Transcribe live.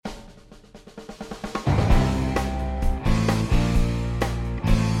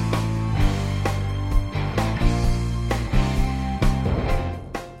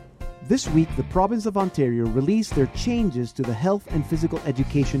This week, the province of Ontario released their changes to the health and physical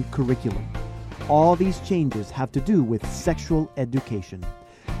education curriculum. All these changes have to do with sexual education.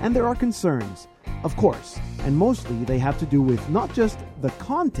 And there are concerns, of course, and mostly they have to do with not just the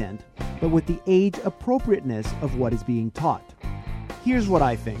content, but with the age appropriateness of what is being taught. Here's what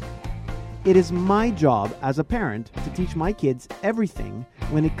I think. It is my job as a parent to teach my kids everything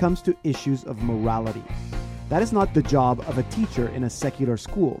when it comes to issues of morality. That is not the job of a teacher in a secular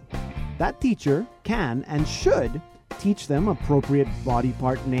school. That teacher can and should teach them appropriate body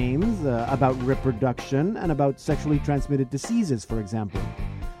part names, about reproduction, and about sexually transmitted diseases, for example.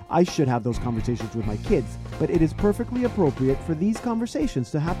 I should have those conversations with my kids, but it is perfectly appropriate for these conversations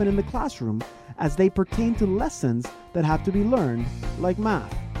to happen in the classroom as they pertain to lessons that have to be learned, like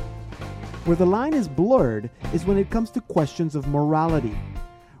math. Where the line is blurred is when it comes to questions of morality,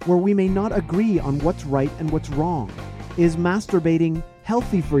 where we may not agree on what's right and what's wrong. Is masturbating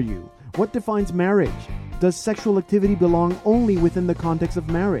healthy for you? What defines marriage? Does sexual activity belong only within the context of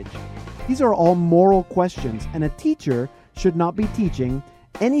marriage? These are all moral questions, and a teacher should not be teaching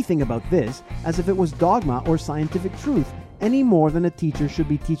anything about this as if it was dogma or scientific truth, any more than a teacher should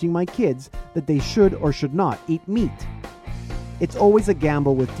be teaching my kids that they should or should not eat meat. It's always a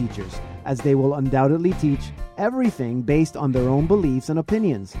gamble with teachers, as they will undoubtedly teach everything based on their own beliefs and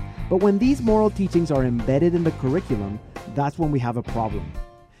opinions. But when these moral teachings are embedded in the curriculum, that's when we have a problem.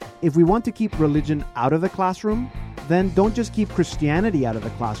 If we want to keep religion out of the classroom, then don't just keep Christianity out of the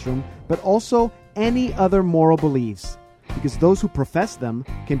classroom, but also any other moral beliefs, because those who profess them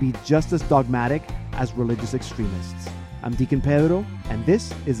can be just as dogmatic as religious extremists. I'm Deacon Pedro, and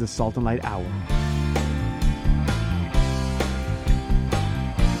this is the Salt and Light Hour.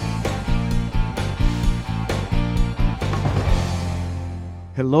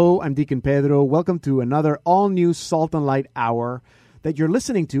 Hello, I'm Deacon Pedro. Welcome to another all-new Salt and Light Hour that you're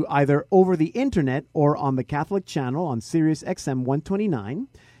listening to either over the internet or on the Catholic channel on Sirius XM 129.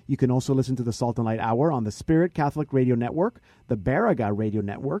 You can also listen to the Salt and Light Hour on the Spirit Catholic Radio Network, the Baraga Radio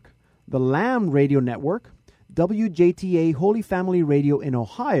Network, the Lamb Radio Network, WJTA Holy Family Radio in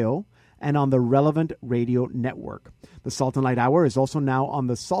Ohio, and on the Relevant Radio Network. The Salt and Light Hour is also now on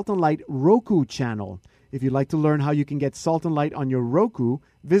the Salt and Light Roku channel. If you'd like to learn how you can get Salt and Light on your Roku,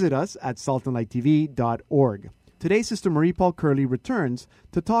 visit us at saltandlighttv.org. Today, Sister Marie Paul Curley returns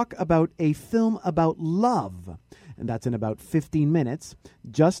to talk about a film about love. And that's in about 15 minutes,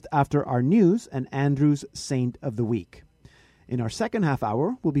 just after our news and Andrew's Saint of the Week. In our second half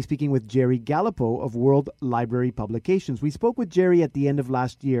hour, we'll be speaking with Jerry Gallipo of World Library Publications. We spoke with Jerry at the end of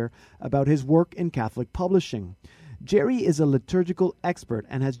last year about his work in Catholic publishing. Jerry is a liturgical expert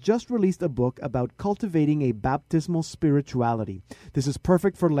and has just released a book about cultivating a baptismal spirituality. This is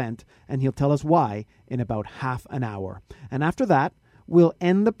perfect for Lent, and he'll tell us why in about half an hour. And after that, we'll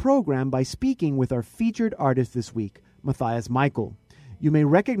end the program by speaking with our featured artist this week, Matthias Michael. You may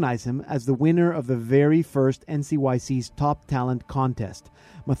recognize him as the winner of the very first NCYC's Top Talent Contest.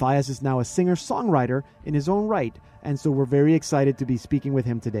 Matthias is now a singer-songwriter in his own right, and so we're very excited to be speaking with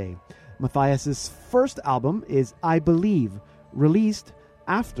him today. Matthias's first album is I Believe, released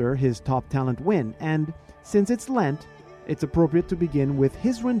after his Top Talent win, and since it's Lent, it's appropriate to begin with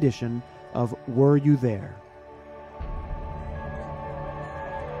his rendition of Were You There?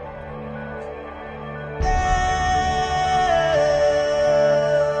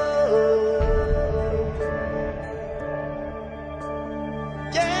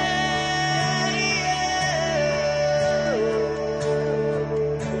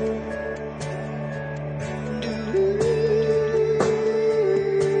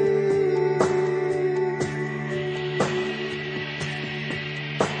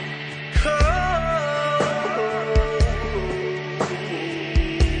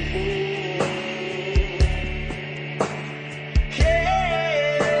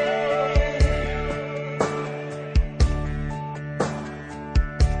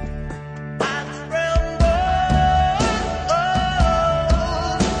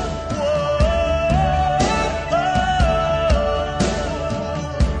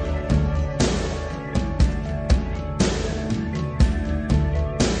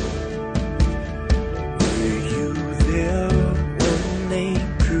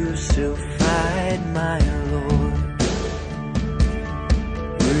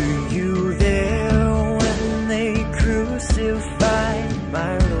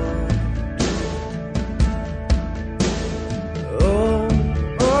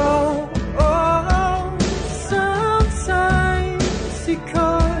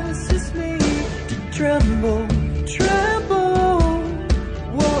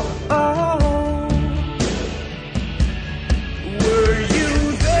 Were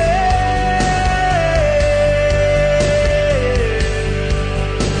you there?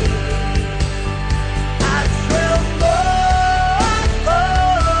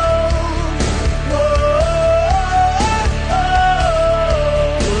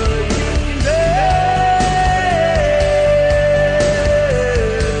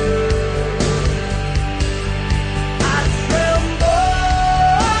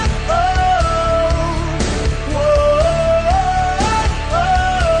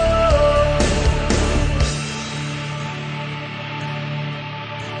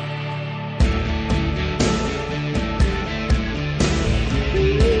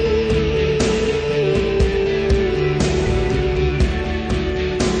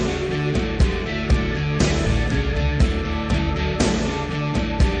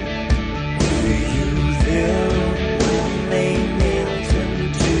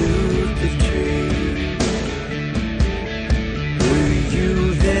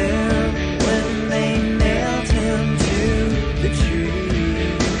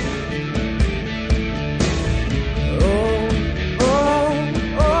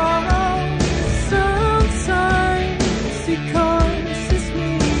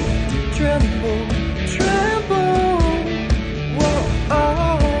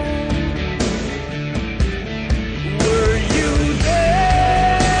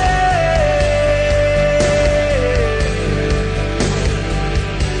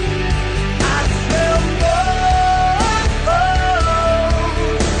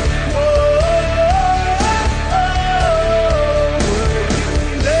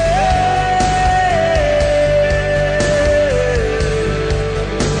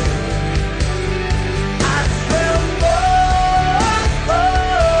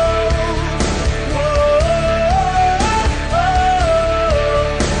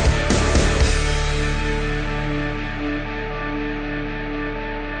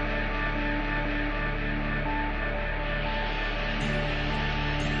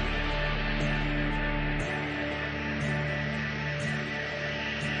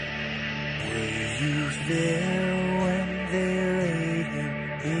 you there when they laid him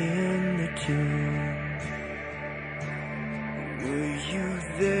in the tomb? Were you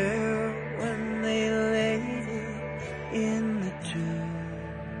there when they laid him in the tomb?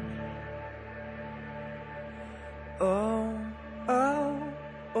 Oh,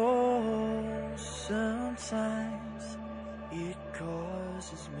 sometimes it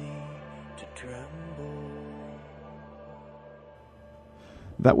causes me to tremble.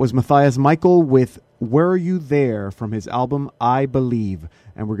 That was Matthias Michael with Were You There from his album I Believe.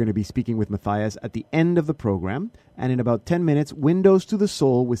 And we're going to be speaking with Matthias at the end of the program. And in about 10 minutes, Windows to the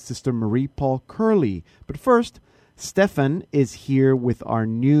Soul with Sister Marie Paul Curley. But first, Stefan is here with our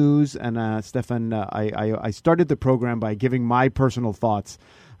news. And Stefan, I started the program by giving my personal thoughts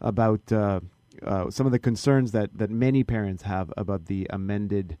about some of the concerns that many parents have about the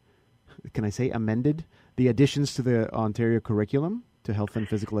amended, can I say amended? The additions to the Ontario curriculum to health and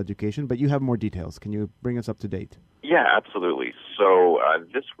physical education, but you have more details. Can you bring us up to date? Yeah, absolutely. So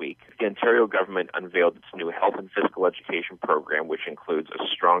this week, the Ontario government unveiled its new health and physical education program, which includes a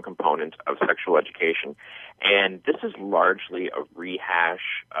strong component of sexual education. And this is largely a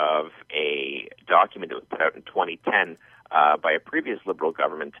rehash of a document that was put out in 2010 by a previous Liberal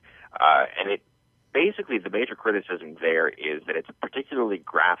government. And it basically, the major criticism there is that it's a particularly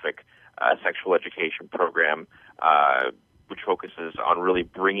graphic sexual education program, which focuses on really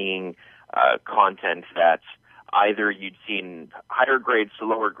bringing content that either you'd seen higher grades to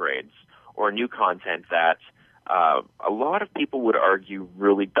lower grades, or new content that a lot of people would argue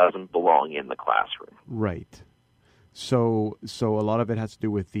really doesn't belong in the classroom. Right. So a lot of it has to do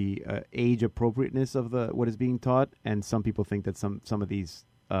with the age appropriateness of what is being taught, and some people think that some of these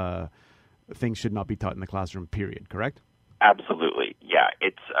things should not be taught in the classroom, period, correct? Absolutely, yeah.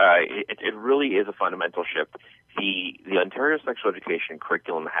 It really is a fundamental shift. The Ontario sexual education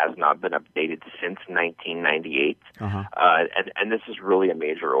curriculum has not been updated since 1998, and this is really a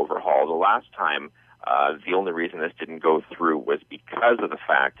major overhaul. The last time, the only reason this didn't go through was because of the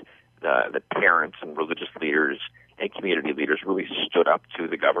fact that parents and religious leaders and community leaders really stood up to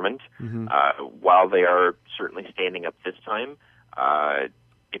the government. While they are certainly standing up this time,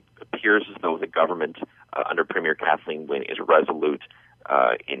 it appears as though the government, under Premier Kathleen Wynne, is resolute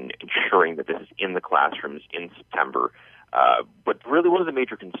in ensuring that this is in the classrooms in September. But really one of the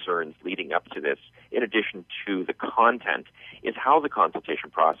major concerns leading up to this, in addition to the content, is how the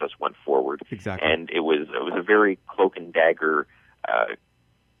consultation process went forward. Exactly. And it was a very cloak and dagger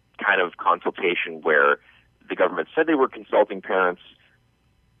kind of consultation where the government said they were consulting parents,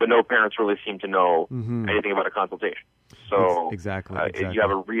 but no parents really seemed to know anything about a consultation. So exactly. You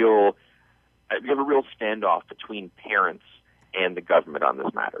have a real standoff between parents and the government on this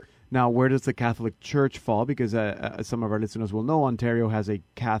matter. Now, where does the Catholic Church fall? Because some of our listeners will know Ontario has a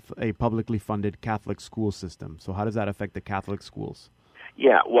publicly funded Catholic school system. So how does that affect the Catholic schools?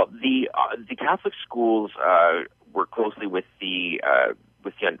 Yeah, well, the Catholic schools work closely with the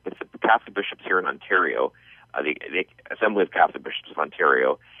Catholic bishops here in Ontario, the Assembly of Catholic Bishops of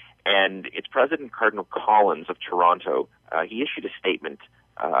Ontario, and its president, Cardinal Collins of Toronto, he issued a statement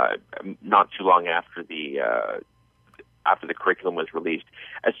not too long after the curriculum was released,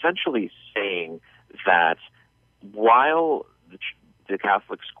 essentially saying that while the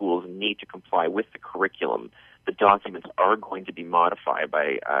Catholic schools need to comply with the curriculum, the documents are going to be modified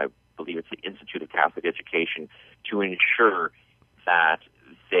by, I believe it's the Institute of Catholic Education, to ensure that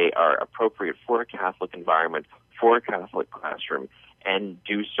they are appropriate for a Catholic environment, for a Catholic classroom, and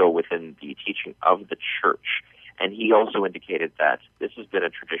do so within the teaching of the Church. And he also indicated that this has been a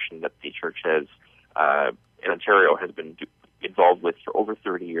tradition that the Church has, in Ontario, has been involved with for over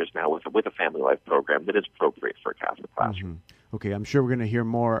 30 years now with a family life program that is appropriate for a Catholic classroom. Okay, I'm sure we're going to hear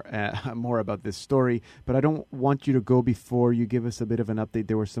more about this story, but I don't want you to go before you give us a bit of an update.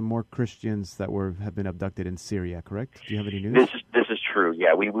 There were some more Christians that have been abducted in Syria, correct? Do you have any news? This is true,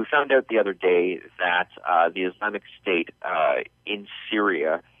 yeah. We found out the other day that the Islamic State in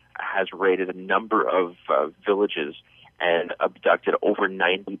Syria has raided a number of villages and abducted over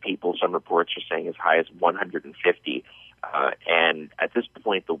 90 people. Some reports are saying as high as 150. And at this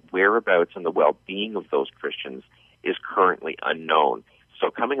point, the whereabouts and the well-being of those Christians is currently unknown.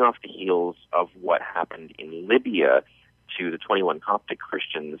 So coming off the heels of what happened in Libya to the 21 Coptic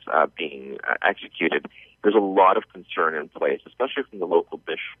Christians being executed, there's a lot of concern in place, especially from the local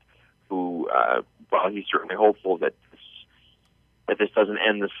bishop, who, while he's certainly hopeful that this doesn't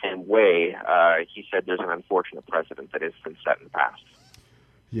end the same way, he said there's an unfortunate precedent that has been set in the past.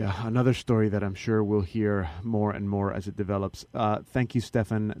 Yeah, another story that I'm sure we'll hear more and more as it develops. Thank you,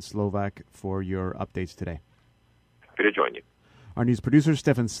 Stefan Slovak, for your updates today. Happy to join you. Our news producer,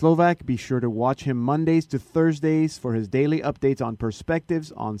 Stefan Slovak. Be sure to watch him Mondays to Thursdays for his daily updates on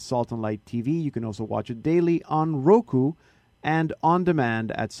Perspectives on Salt and Light TV. You can also watch it daily on Roku and on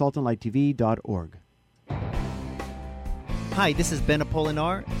demand at saltandlighttv.org. Hi, this is Ben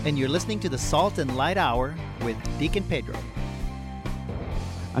Apolinar, and you're listening to the Salt and Light Hour with Deacon Pedro.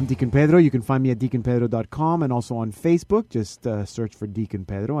 I'm Deacon Pedro. You can find me at deaconpedro.com and also on Facebook. Just search for Deacon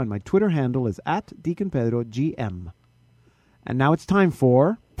Pedro. And my Twitter handle is at DeaconPedroGM. And now it's time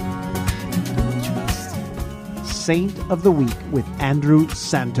for Saint of the Week with Andrew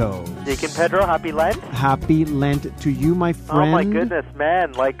Santos. Deacon Pedro, happy Lent. Happy Lent to you, my friend. Oh, my goodness,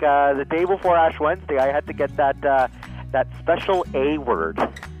 man. Like the day before Ash Wednesday, I had to get that special A word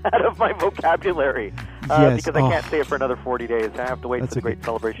out of my vocabulary. Yes. Because I can't say it for another 40 days. I have to wait for the great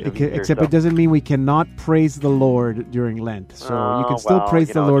celebration of Easter. Except it doesn't mean we cannot praise the Lord during Lent. So you can still praise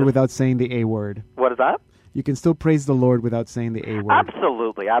the Lord without saying the A word. What is that? You can still praise the Lord without saying the A word.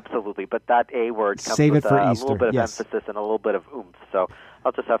 Absolutely, absolutely. But that A word comes Save with it for a Easter. little bit of Yes. emphasis and a little bit of oomph. So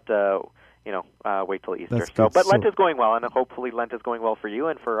I'll just have to, wait till Easter. That's good. But Lent is going well, and hopefully Lent is going well for you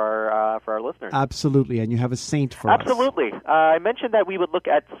and for our listeners. Absolutely, and you have a saint for us. Absolutely. I mentioned that we would look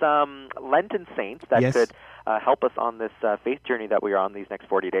at some Lenten saints that could help us on this faith journey that we are on these next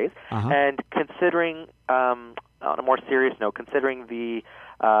 40 days. And considering, on a more serious note, considering the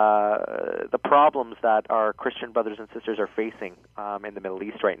problems that our Christian brothers and sisters are facing in the Middle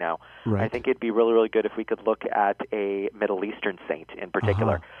East right now, I think it'd be really, really good if we could look at a Middle Eastern saint in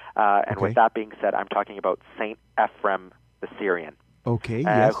particular. And with that being said, I'm talking about Saint Ephrem the Syrian. Okay,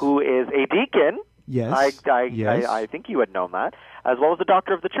 yes. Who is a deacon. Yes. I think you had known that, as well as a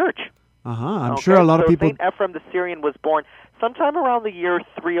doctor of the church. I'm sure a lot of people... Saint Ephrem the Syrian was born sometime around the year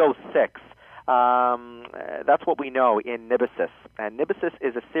 306. That's what we know in Nibbasis. And Nibbasis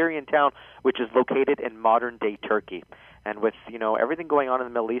is a Syrian town which is located in modern-day Turkey. And with, everything going on in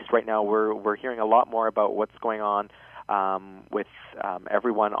the Middle East right now, we're hearing a lot more about what's going on with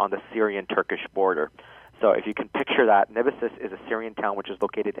everyone on the Syrian-Turkish border. So if you can picture that, Nibbasis is a Syrian town which is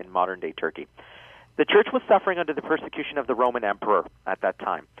located in modern-day Turkey. The church was suffering under the persecution of the Roman emperor at that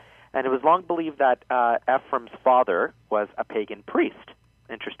time. And it was long believed that Ephrem's father was a pagan priest,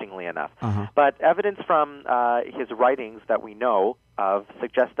 interestingly enough. But evidence from his writings that we know of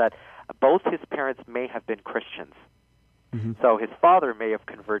suggests that both his parents may have been Christians. So his father may have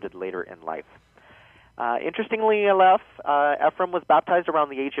converted later in life. Interestingly enough, Ephrem was baptized around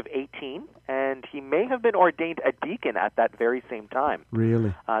the age of 18, and he may have been ordained a deacon at that very same time.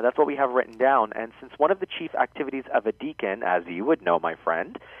 Really? That's what we have written down. And since one of the chief activities of a deacon, as you would know, my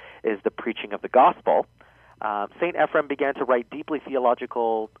friend, is the preaching of the gospel, St. Ephrem began to write deeply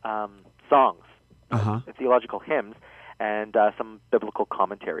theological songs, theological hymns, and some biblical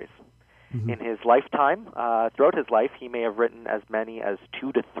commentaries. In his lifetime, throughout his life, he may have written as many as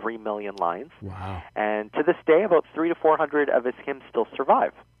 2 to 3 million lines. Wow. And to this day, about 300 to 400 of his hymns still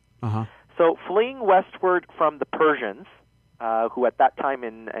survive. So fleeing westward from the Persians, who at that time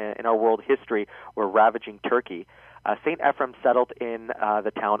in our world history were ravaging Turkey, St. Ephrem settled in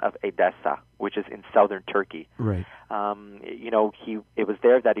the town of Edessa, which is in southern Turkey. Right. It was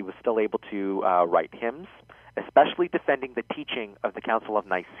there that he was still able to write hymns, especially defending the teaching of the Council of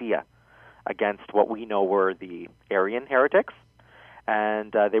Nicaea against what we know were the Arian heretics,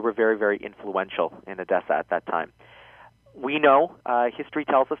 and they were very, very influential in Edessa at that time. We know, history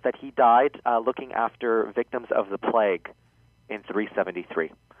tells us that he died looking after victims of the plague in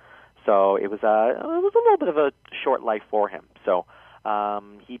 373. So it was a little bit of a short life for him. So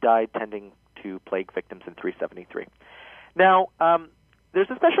he died tending to plague victims in 373. Now,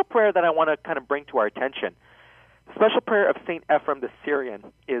 there's a special prayer that I want to kind of bring to our attention. The special prayer of St. Ephrem the Syrian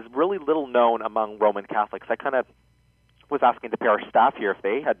is really little known among Roman Catholics. I kind of was asking the parish staff here if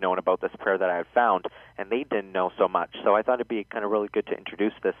they had known about this prayer that I had found, and they didn't know so much. So I thought it'd be kind of really good to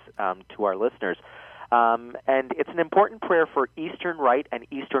introduce this to our listeners. And it's an important prayer for Eastern Rite and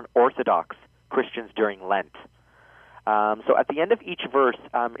Eastern Orthodox Christians during Lent. So at the end of each verse,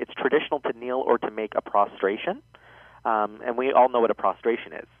 it's traditional to kneel or to make a prostration. And we all know what a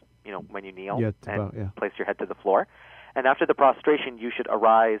prostration is. When you kneel place your head to the floor. And after the prostration, you should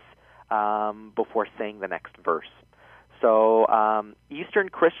arise before saying the next verse. So Eastern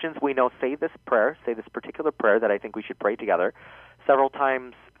Christians, we know, say this particular prayer that I think we should pray together several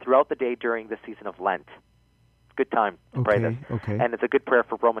times throughout the day during the season of Lent. Good time to pray this. And it's a good prayer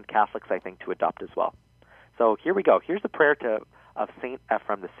for Roman Catholics, I think, to adopt as well. So here we go. Here's the prayer of St.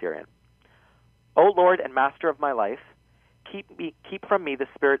 Ephrem the Syrian. O Lord and Master of my life, keep from me the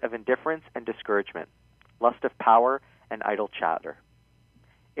spirit of indifference and discouragement, lust of power and idle chatter.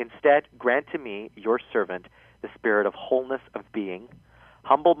 Instead, grant to me, your servant, the spirit of wholeness of being,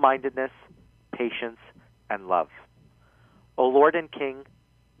 humble-mindedness, patience, and love. O Lord and King,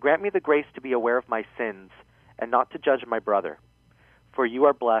 grant me the grace to be aware of my sins and not to judge my brother. For you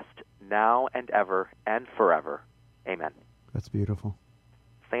are blessed now and ever and forever. Amen. That's beautiful.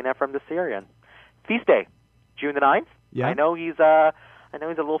 St. Ephrem the Syrian. Feast day, June the 9th. Yeah. I know he's a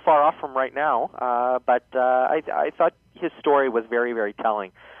little far off from right now, but I thought his story was very, very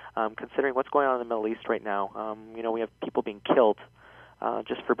telling, considering what's going on in the Middle East right now. We have people being killed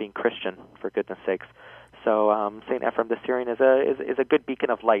just for being Christian, for goodness sakes. So St. Ephrem the Syrian is a good beacon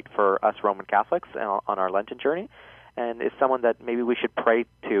of light for us Roman Catholics on our Lenten journey, and is someone that maybe we should pray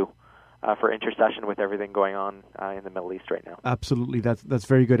to for intercession with everything going on in the Middle East right now. Absolutely. That's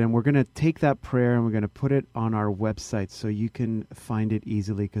very good. And we're going to take that prayer and we're going to put it on our website so you can find it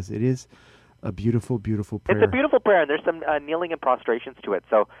easily, because it is a beautiful, beautiful prayer. It's a beautiful prayer, and there's some kneeling and prostrations to it.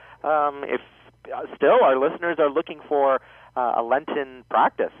 So if still our listeners are looking for a Lenten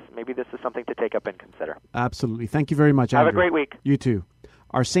practice, maybe this is something to take up and consider. Absolutely. Thank you very much, Andrew. Have a great week. You too.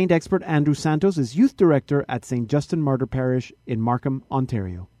 Our Saint expert, Andrew Santos, is Youth Director at St. Justin Martyr Parish in Markham,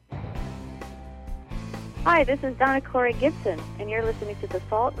 Ontario. Hi, this is Donna Corey Gibson, and you're listening to the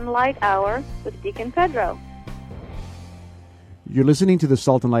Salt and Light Hour with Deacon Pedro. You're listening to the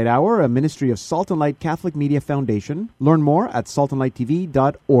Salt and Light Hour, a ministry of Salt and Light Catholic Media Foundation. Learn more at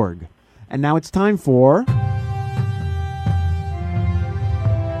saltandlighttv.org. And now it's time for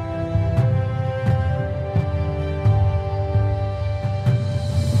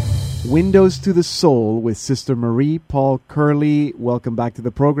Windows to the Soul with Sister Marie Paul Curley. Welcome back to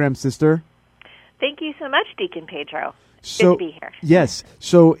the program, Sister. Thank you so much, Deacon Pedro. So, good to be here. Yes.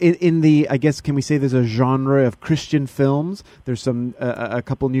 So in the, I guess, can we say there's a genre of Christian films? There's some, a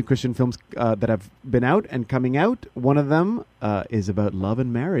couple new Christian films that have been out and coming out. One of them is about love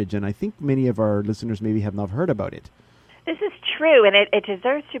and marriage, and I think many of our listeners maybe have not heard about it. This is true, and it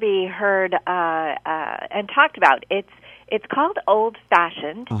deserves to be heard and talked about. It's called Old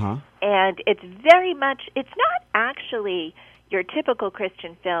Fashioned, and it's very much, it's not actually your typical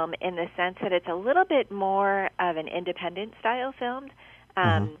Christian film in the sense that it's a little bit more of an independent style film.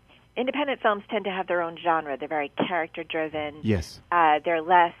 Independent films tend to have their own genre. They're very character driven. Yes.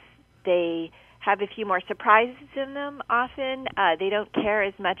 They have a few more surprises in them often. They don't care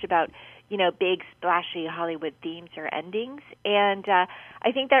as much about, big splashy Hollywood themes or endings. And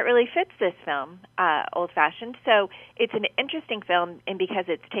I think that really fits this film, Old Fashioned. So it's an interesting film, and because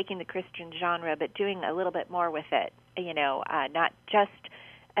it's taking the Christian genre but doing a little bit more with it, not just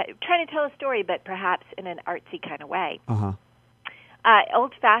trying to tell a story, but perhaps in an artsy kind of way.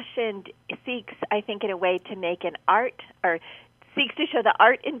 Old Fashioned seeks, I think, in a way to make an art, or seeks to show the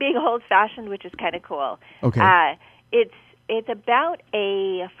art in being old fashioned, which is kind of cool. Okay. It's about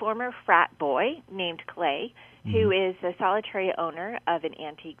a former frat boy named Clay, who is the solitary owner of an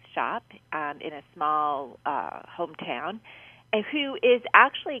antique shop in a small hometown, and who is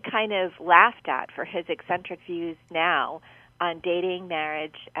actually kind of laughed at for his eccentric views now on dating,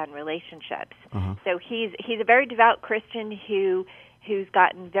 marriage, and relationships. So he's a very devout Christian who's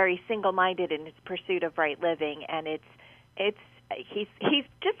gotten very single-minded in his pursuit of right living, and he's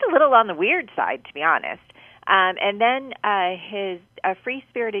just a little on the weird side, to be honest. And then a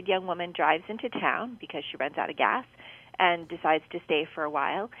free-spirited young woman drives into town because she runs out of gas and decides to stay for a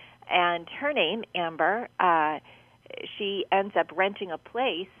while. And her name, Amber, she ends up renting a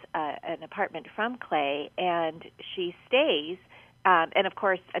place, an apartment from Clay, and she stays. And, of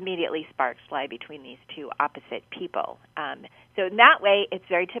course, immediately sparks fly between these two opposite people. So in that way, it's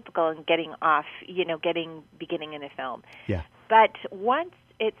very typical in getting beginning in a film. Yeah. But once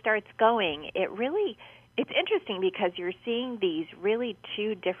it starts going, it's interesting because you're seeing these really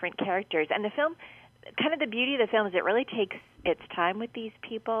two different characters. And the film, kind of the beauty of the film is it really takes its time with these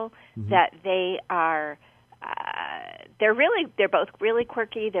people, that they are, they're both really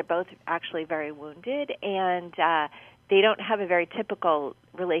quirky. They're both actually very wounded, and they don't have a very typical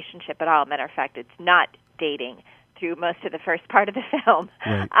relationship at all. Matter of fact, it's not dating through most of the first part of the film.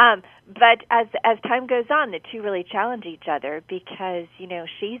 Right. But as time goes on, the two really challenge each other because,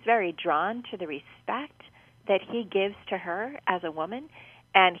 she's very drawn to the respect that he gives to her as a woman,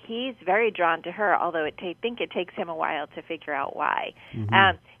 and he's very drawn to her, although I think it takes him a while to figure out why.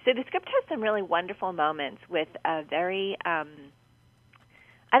 So the script has some really wonderful moments with a very,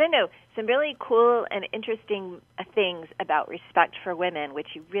 some really cool and interesting things about respect for women,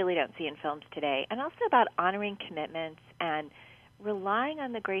 which you really don't see in films today, and also about honoring commitments and relying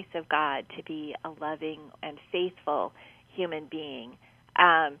on the grace of God to be a loving and faithful human being.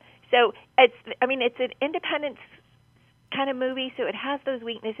 So it's an independent kind of movie, so it has those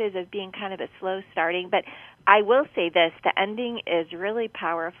weaknesses of being kind of a slow starting. But I will say this, the ending is really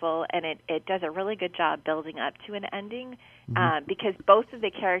powerful, and it does a really good job building up to an ending, because both of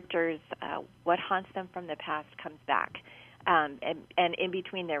the characters, what haunts them from the past comes back. And in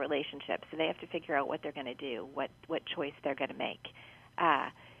between their relationships, so they have to figure out what they're going to do, what choice they're going to make.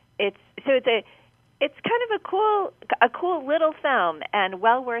 It's kind of a cool little film, and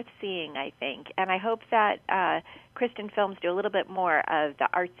well worth seeing, I think. And I hope that Kristen Films do a little bit more of the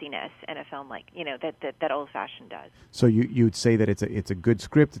artsiness in a film like that Old Fashioned does. So you'd say that it's a good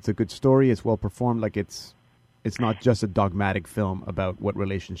script, it's a good story, it's well performed. Like it's not just a dogmatic film about what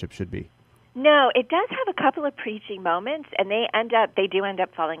relationships should be. No, it does have a couple of preaching moments, and they do end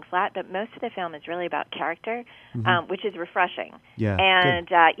up falling flat. But most of the film is really about character, which is refreshing. Yeah,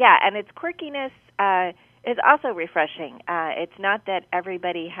 and and its quirkiness is also refreshing. It's not that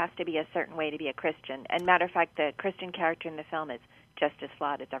everybody has to be a certain way to be a Christian. And matter of fact, the Christian character in the film is just as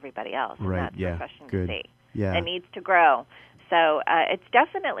flawed as everybody else. Right. And that's refreshing to see. Yeah. It needs to grow. So it's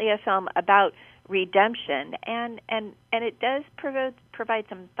definitely a film about redemption, and it does provide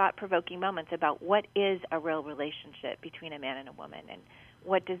some thought-provoking moments about what is a real relationship between a man and a woman, and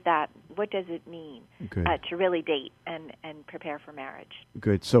what does it mean to really date and prepare for marriage.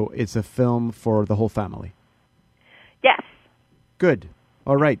 Good. So it's a film for the whole family. Yes. Good.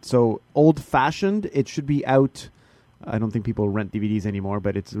 All right. So Old Fashioned, it should be out. I don't think people rent DVDs anymore,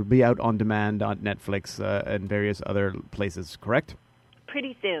 but it'll be out on demand on Netflix and various other places, correct?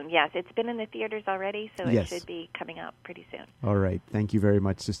 Pretty soon, yes. It's been in the theaters already, so it should be coming out pretty soon. All right. Thank you very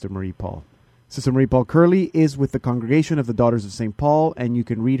much, Sister Marie Paul. Sister Marie Paul Curley is with the Congregation of the Daughters of St. Paul, and you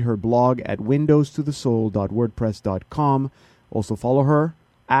can read her blog at windowstothesoul.wordpress.com. Also follow her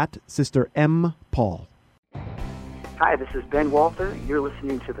at Sister M. Paul. Hi, this is Ben Walter. You're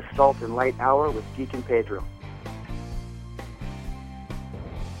listening to the Salt and Light Hour with Deacon Pedro.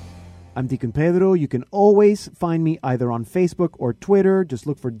 I'm Deacon Pedro. You can always find me either on Facebook or Twitter. Just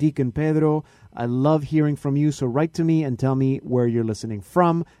look for Deacon Pedro. I love hearing from you, so write to me and tell me where you're listening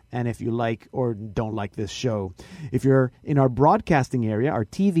from and if you like or don't like this show. If you're in our broadcasting area, our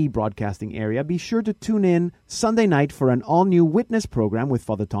TV broadcasting area, be sure to tune in Sunday night for an all-new Witness program with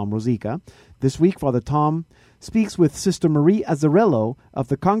Father Tom Rosica. This week, Father Tom speaks with Sister Marie Azzarello of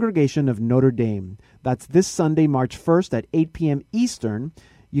the Congregation of Notre Dame. That's this Sunday, March 1st at 8 p.m. Eastern.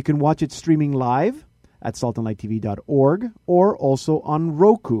 You can watch it streaming live at saltandlighttv.org or also on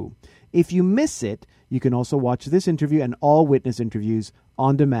Roku. If you miss it, you can also watch this interview and all Witness interviews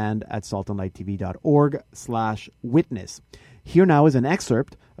on demand at saltandlighttv.org/witness. Here now is an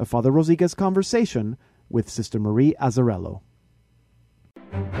excerpt of Father Rosica's conversation with Sister Marie Azzarello.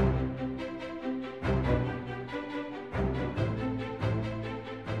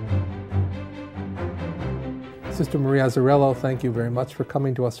 Sister Marie Azzarello, thank you very much for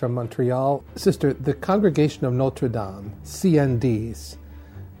coming to us from Montreal. Sister, the Congregation of Notre Dame, CNDs,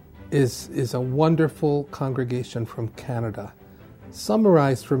 is a wonderful congregation from Canada.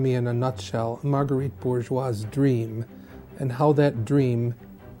 Summarize for me in a nutshell Marguerite Bourgeois' dream and how that dream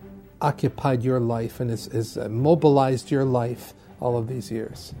occupied your life and has mobilized your life all of these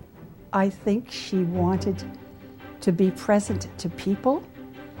years. I think she wanted to be present to people,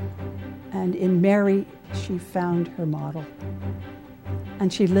 and in Mary she found her model.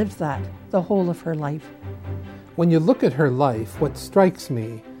 And she lived that the whole of her life. When you look at her life, what strikes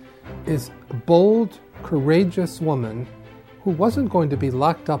me is a bold, courageous woman who wasn't going to be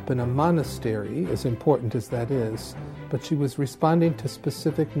locked up in a monastery, as important as that is, but she was responding to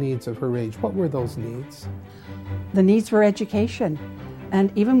specific needs of her age. What were those needs? The needs were education.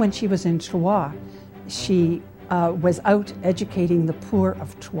 And even when she was in Troyes, she was out educating the poor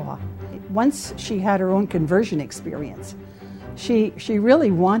of Troyes. Once she had her own conversion experience, she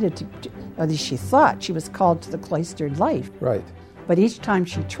really wanted to, at least she thought she was called to the cloistered life. Right. But each time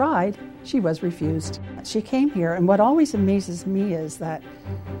she tried, she was refused. She came here, and what always amazes me is that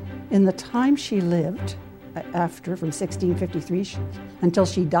in the time she lived, after from 1653 until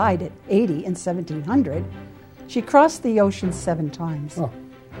she died at 80 in 1700, she crossed the ocean 7 times. Oh.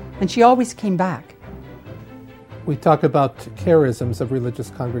 And she always came back. We talk about charisms of religious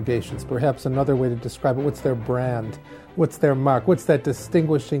congregations. Perhaps another way to describe it, what's their brand? What's their mark? What's that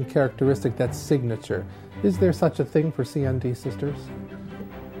distinguishing characteristic, that signature? Is there such a thing for CND sisters?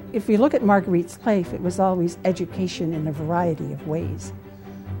 If you look at Marguerite's life, it was always education in a variety of ways.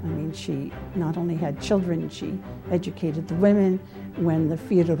 I mean, she not only had children, she educated the women. When the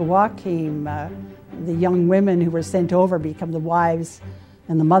Filles du Roi came, the young women who were sent over become the wives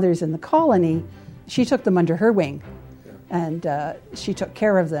and the mothers in the colony. She took them under her wing, and she took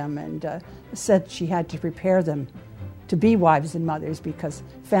care of them and said she had to prepare them to be wives and mothers because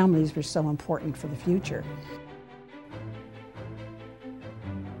families were so important for the future.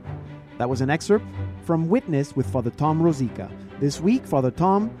 That was an excerpt from Witness with Father Tom Rosica. This week, Father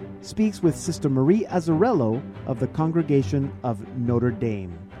Tom speaks with Sister Marie Azzarello of the Congregation of Notre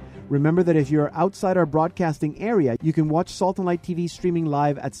Dame. Remember that if you're outside our broadcasting area, you can watch Salt and Light TV streaming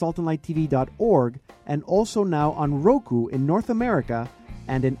live at saltandlighttv.org and also now on Roku in North America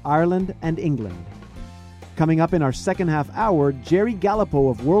and in Ireland and England. Coming up in our second half hour, Jerry Gallipo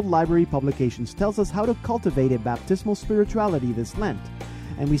of World Library Publications tells us how to cultivate a baptismal spirituality this Lent.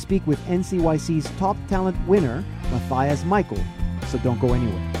 And we speak with NCYC's top talent winner, Matthias Michael. So don't go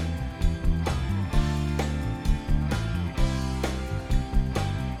anywhere.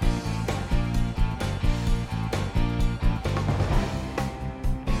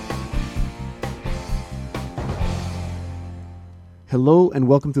 Hello and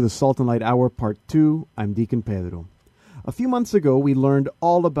welcome to the Salt and Light Hour Part 2. I'm Deacon Pedro. A few months ago, we learned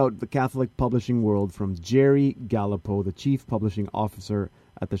all about the Catholic publishing world from Jerry Gallipo, the Chief Publishing Officer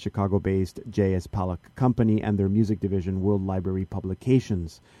at the Chicago-based J.S. Pollack Company and their music division, World Library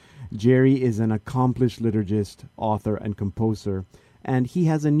Publications. Jerry is an accomplished liturgist, author, and composer, and he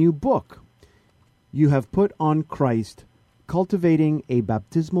has a new book. You have put on Christ, Cultivating a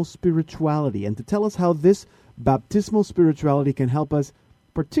Baptismal Spirituality. And to tell us how this baptismal spirituality can help us,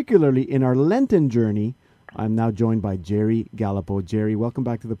 particularly in our Lenten journey, I'm now joined by Jerry Gallipo. Jerry, welcome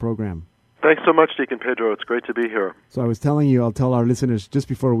back to the program. Thanks so much, Deacon Pedro. It's great to be here. So I was telling you, I'll tell our listeners, just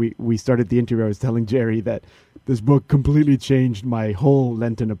before we started the interview, I was telling Jerry that this book completely changed my whole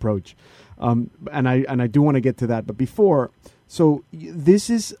Lenten approach. And I do want to get to that. But before, so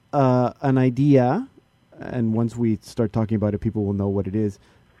this is an idea, and once we start talking about it, people will know what it is,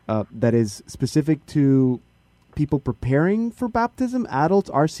 that is specific to people preparing for baptism, adults,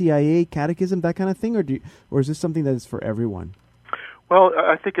 RCIA, catechism, that kind of thing, or is this something that is for everyone? Well,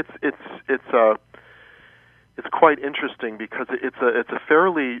 I think it's quite interesting because it's a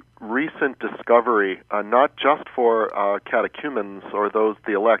fairly recent discovery, not just for catechumens or those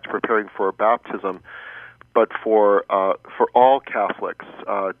the elect preparing for baptism, but for all Catholics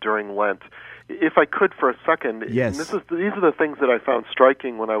during Lent. If I could for a second, yes. These are the things that I found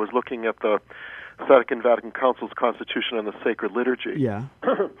striking when I was looking at the Second Vatican Council's Constitution on the Sacred Liturgy. Yeah.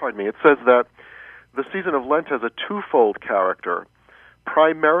 Pardon me. It says that the season of Lent has a twofold character,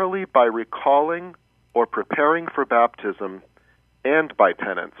 primarily by recalling or preparing for baptism and by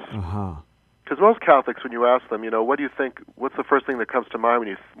penance. Because most Catholics, when you ask them, what do you think, what's the first thing that comes to mind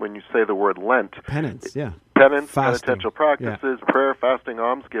when you say the word Lent? Penance, yeah. Penance, fasting. Penitential practices, prayer, fasting,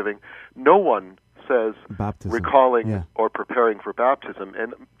 almsgiving. No one says baptism. Recalling or preparing for baptism.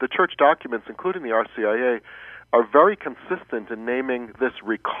 And the church documents, including the RCIA, are very consistent in naming this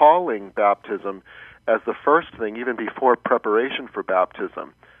recalling baptism as the first thing, even before preparation for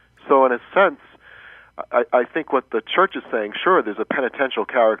baptism. So in a sense, I think what the church is saying, sure, there's a penitential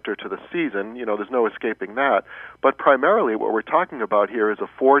character to the season, there's no escaping that, but primarily what we're talking about here is a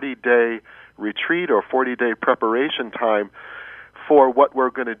 40-day retreat or 40-day preparation time for what we're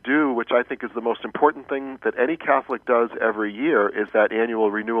going to do, which I think is the most important thing that any Catholic does every year, is that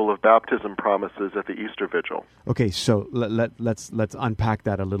annual renewal of baptism promises at the Easter Vigil. Okay, so let's unpack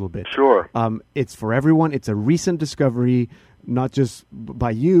that a little bit. Sure. It's for everyone. It's a recent discovery, not just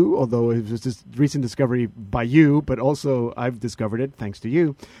by you, although it was just recent discovery by you, but also I've discovered it thanks to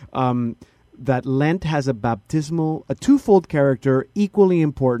you, that Lent has a twofold character, equally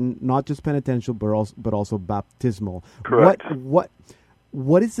important, not just penitential, but also baptismal. Correct.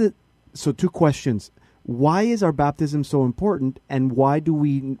 What is it? So 2 questions. Why is our baptism so important, and why do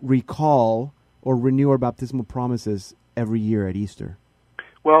we recall or renew our baptismal promises every year at Easter?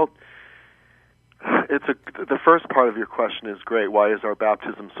 Well, the first part of your question is great. Why is our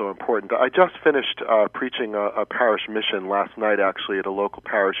baptism so important? I just finished preaching a parish mission last night, actually, at a local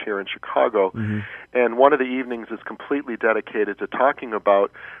parish here in Chicago. Mm-hmm. And one of the evenings is completely dedicated to talking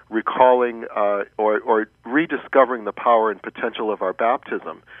about recalling or rediscovering the power and potential of our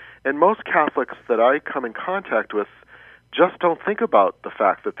baptism. And most Catholics that I come in contact with just don't think about the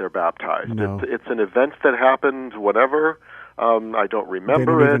fact that they're baptized. No. It's an event that happened, whatever. I don't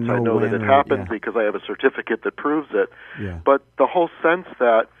remember it. I know that it happened because I have a certificate that proves it. Yeah. But the whole sense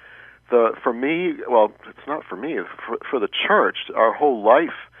that for me, well, it's not for me, for the church, our whole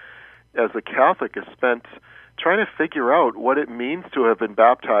life as a Catholic is spent trying to figure out what it means to have been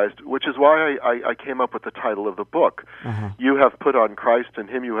baptized, which is why I came up with the title of the book. Uh-huh. You have put on Christ, and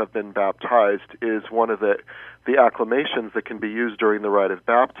him you have been baptized, is one of the acclamations that can be used during the rite of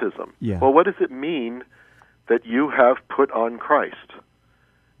baptism. Yeah. Well, what does it mean that you have put on Christ?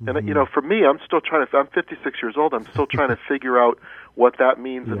 And, you know, for me, I'm 56 years old, I'm still trying to figure out what that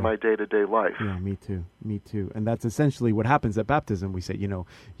means in my day-to-day life. Yeah, me too. And that's essentially what happens at baptism. We say,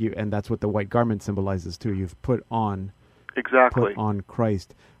 and that's what the white garment symbolizes too. You've put on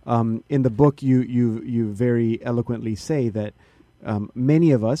Christ. In the book, you very eloquently say that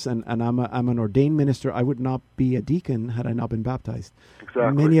many of us, and I'm an ordained minister, I would not be a deacon had I not been baptized.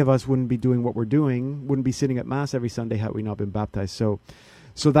 Exactly. Many of us wouldn't be doing what we're doing, wouldn't be sitting at Mass every Sunday had we not been baptized.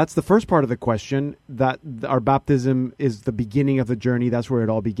 So that's the first part of the question, that our baptism is the beginning of the journey. That's where it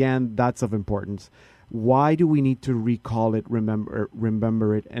all began. That's of importance. Why do we need to recall it,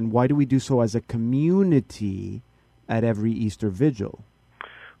 remember it, and why do we do so as a community at every Easter Vigil?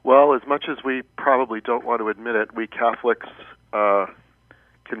 Well, as much as we probably don't want to admit it, we Catholics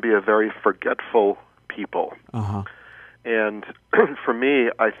can be a very forgetful people. Uh-huh. And for me,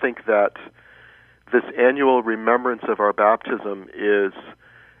 I think that this annual remembrance of our baptism is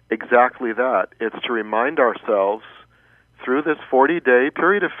exactly that. It's to remind ourselves through this 40-day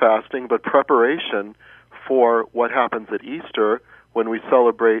period of fasting, but preparation for what happens at Easter when we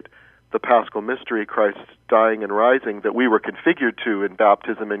celebrate the Paschal Mystery, Christ dying and rising, that we were configured to in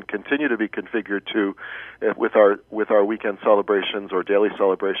baptism and continue to be configured to with our weekend celebrations or daily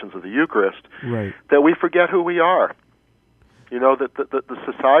celebrations of the Eucharist, right. That we forget who we are. You know, that the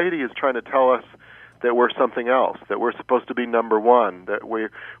society is trying to tell us that we're something else, that we're supposed to be number one, that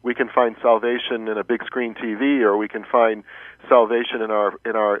we can find salvation in a big screen TV, or we can find salvation in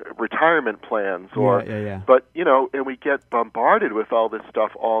our retirement plans, yeah. But and we get bombarded with all this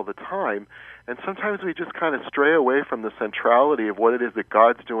stuff all the time, and sometimes we just kind of stray away from the centrality of what it is that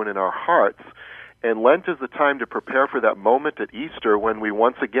God's doing in our hearts. And Lent is the time to prepare for that moment at Easter when we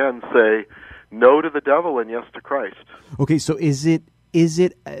once again say no to the devil and yes to Christ. Okay, so is it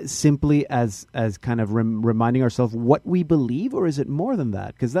simply as kind of reminding ourselves what we believe, or is it more than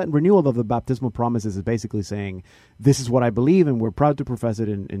that? Because that renewal of the baptismal promises is basically saying, this is what I believe, and we're proud to profess it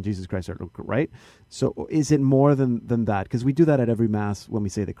in Jesus Christ, right? So is it more than that? Because we do that at every Mass when we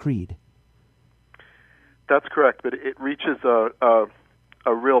say the Creed. That's correct, but it reaches a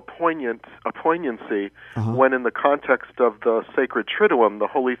real poignancy when in the context of the Sacred Triduum, the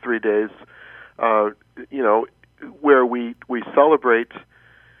Holy 3 Days, where we celebrate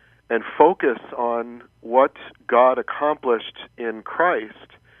and focus on what God accomplished in Christ,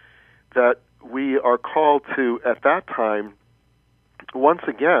 that we are called to, at that time, once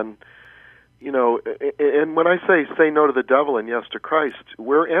again, and when I say no to the devil and yes to Christ,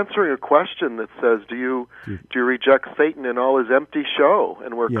 we're answering a question that says, do you reject Satan and all his empty show?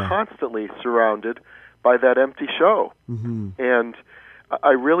 And we're constantly surrounded by that empty show. Mm-hmm. And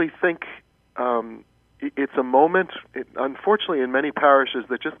I really think it's a moment, unfortunately, in many parishes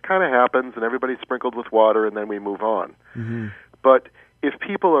that just kind of happens and everybody's sprinkled with water and then we move on. Mm-hmm. But if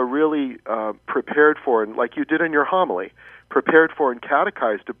people are really prepared for, and like you did in your homily, prepared for and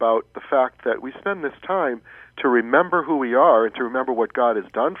catechized about the fact that we spend this time to remember who we are and to remember what God has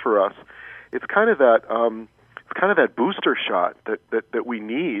done for us, it's kind of that booster shot that we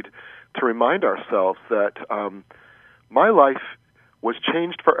need to remind ourselves that my life was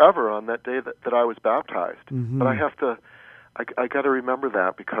changed forever on that day that I was baptized. Mm-hmm. But I got to remember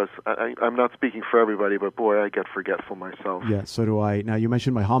that, because I'm not speaking for everybody, but boy, I get forgetful myself. Yeah, so do I. Now, you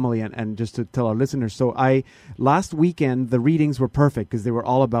mentioned my homily, and just to tell our listeners, so last weekend, the readings were perfect because they were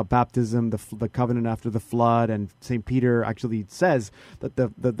all about baptism, the covenant after the flood, and St. Peter actually says that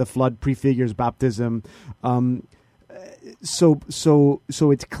the flood prefigures baptism. So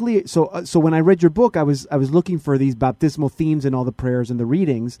it's clear. So when I read your book, I was looking for these baptismal themes in all the prayers and the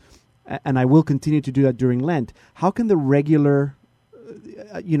readings, and I will continue to do that during Lent. How can the regular,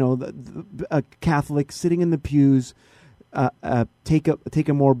 a Catholic sitting in the pews, take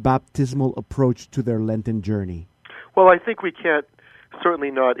a more baptismal approach to their Lenten journey? Well, I think we can't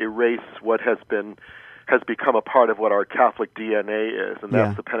certainly not erase what has become a part of what our Catholic DNA is, and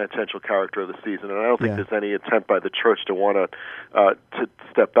that's the penitential character of the season. And I don't think there's any attempt by the Church to want to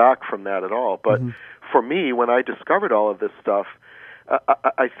step back from that at all. But for me, when I discovered all of this stuff,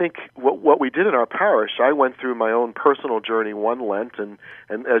 I think what we did in our parish, I went through my own personal journey one Lent, and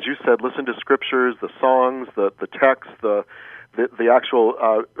as you said, listen to scriptures, the songs, the text, the actual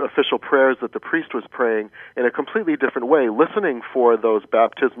official prayers that the priest was praying in a completely different way, listening for those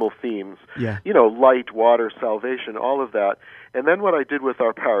baptismal themes, light, water, salvation, all of that. And then what I did with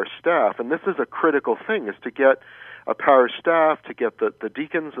our parish staff, and this is a critical thing, is to get a parish staff, to get the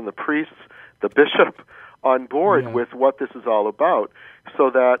deacons and the priests, the bishop, on board with what this is all about,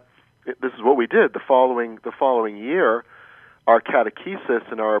 so that this is what we did. The following year, our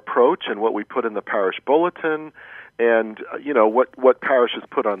catechesis and our approach and what we put in the parish bulletin and what parishes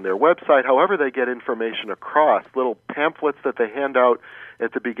put on their website, however they get information across, little pamphlets that they hand out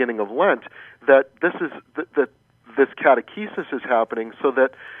at the beginning of Lent, that this catechesis is happening so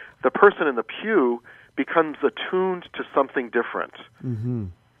that the person in the pew becomes attuned to something different. Mm-hmm.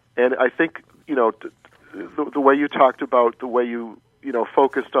 And I think, the way you talked about, the way you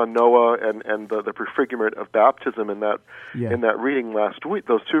focused on Noah and the prefigurement of baptism in that reading last week,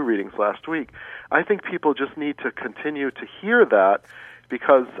 those two readings last week, I think people just need to continue to hear that,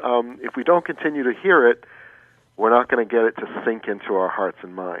 because if we don't continue to hear it, we're not going to get it to sink into our hearts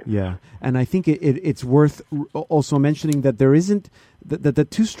and minds. Yeah, and I think it's worth also mentioning that there isn't that the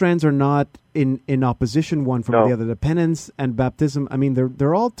two strands are not in opposition one from the other. The penance and baptism, I mean,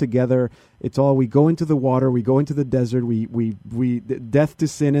 they're all together. It's all, we go into the water, we go into the desert, we death to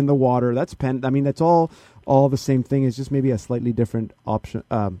sin in the water. That's I mean, that's all the same thing. It's just maybe a slightly different option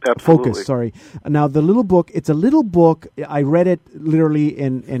focus. Sorry. Now the little book, it's a little book. I read it literally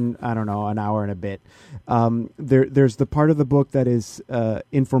in I don't know, an hour and a bit. There's the part of the book that is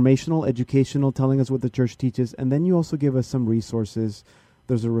informational, educational, telling us what the church teaches, and then you also give us some resources.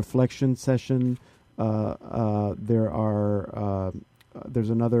 There's a reflection session. There's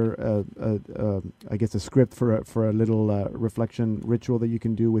another, I guess, a script for a little reflection ritual that you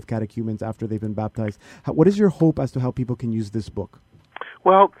can do with catechumens after they've been baptized. What is your hope as to how people can use this book?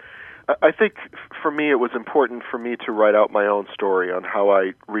 Well, I think for me it was important for me to write out my own story on how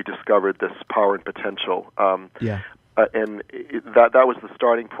I rediscovered this power and potential. And that was the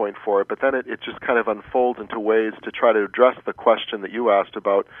starting point for it. But then it just kind of unfolds into ways to try to address the question that you asked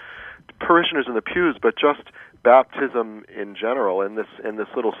about parishioners in the pews, but just baptism in general. And this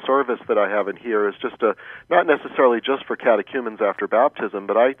little service that I have in here is just not necessarily just for catechumens after baptism,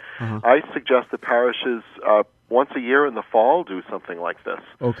 but I suggest that parishes once a year in the fall do something like this.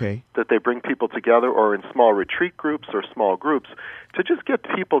 Okay. That they bring people together, or in small retreat groups or small groups, to just get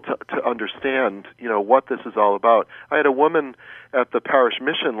people to understand, what this is all about. I had a woman at the parish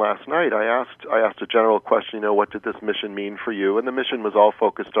mission last night. I asked a general question, what did this mission mean for you? And the mission was all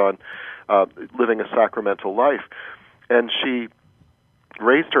focused on living a sacramental life. And she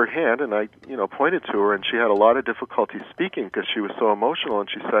raised her hand, and I, pointed to her, and she had a lot of difficulty speaking because she was so emotional. And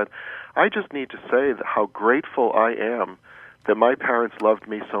she said, "I just need to say that how grateful I am that my parents loved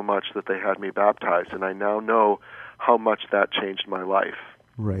me so much that they had me baptized, and I now know how much that changed my life."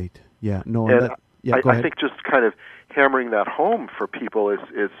 Right. Yeah. No. And I think just kind of hammering that home for people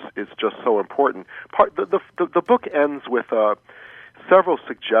is just so important. The book ends with several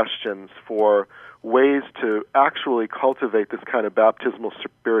suggestions for ways to actually cultivate this kind of baptismal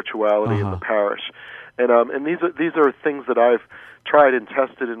spirituality in the parish, and these are things that I've tried and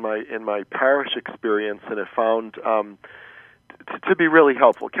tested in my parish experience, and have found to be really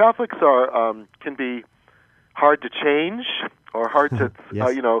helpful. Catholics can be hard to change, or hard to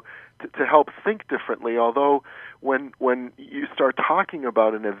to help think differently. Although when you start talking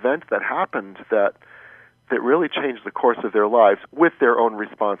about an event that happened that really changed the course of their lives, with their own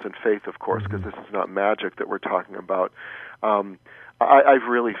response and faith, of course, because this is not magic that we're talking about. I've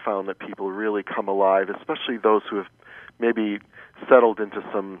really found that people really come alive, especially those who have maybe settled into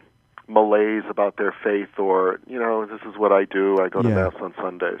some malaise about their faith, or, this is what I do. I go to Mass on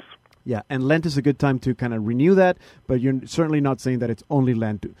Sundays. Yeah, and Lent is a good time to kind of renew that, but you're certainly not saying that it's only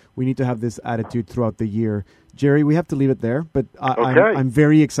Lent. We need to have this attitude throughout the year. Jerry, we have to leave it there, but I'm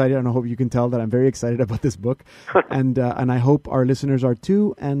very excited, and I hope you can tell that I'm very excited about this book, and I hope our listeners are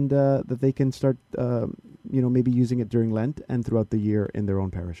too, and that they can start, maybe using it during Lent and throughout the year in their own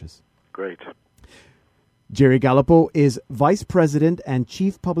parishes. Great. Jerry Galipeau is Vice President and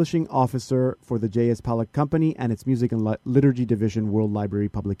Chief Publishing Officer for the J.S. Pollack Company and its Music and Liturgy Division, World Library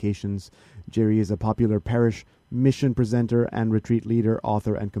Publications. Jerry is a popular parish mission presenter and retreat leader,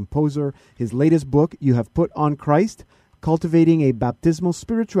 author, and composer. His latest book, You Have Put on Christ, Cultivating a Baptismal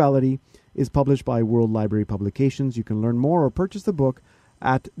Spirituality, is published by World Library Publications. You can learn more or purchase the book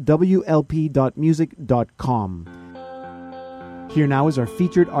at wlp.music.com. Here now is our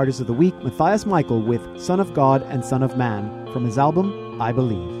featured artist of the week, Matthias Michael, with Son of God and Son of Man, from his album, I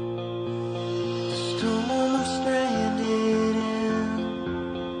Believe. The storm I'm stranded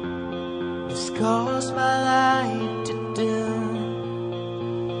in has caused my light to dim.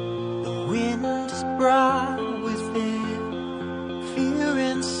 The wind has brought with it fear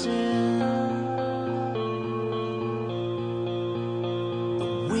and sin.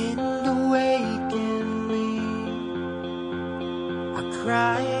 The wind awakened me. I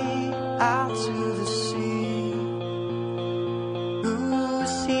cried out to the sea. Who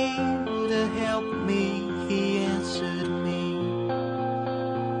is here to help me? He answered me.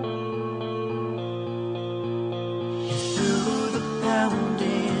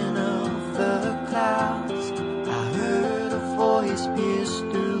 pierced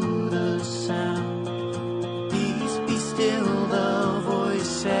through the sound. Peace be still, the voice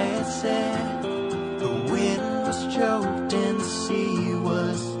said. The wind was choked and the sea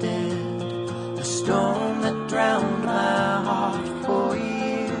was dead. The storm that drowned my heart for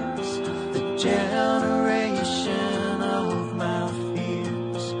years, the generation of my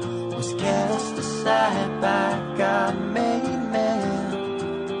fears, was cast aside by God-made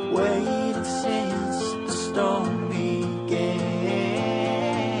man, waiting since the storm began.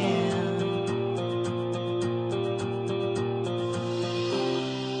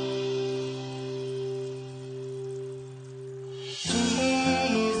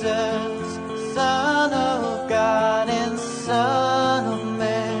 Jesus, Son of God and Son of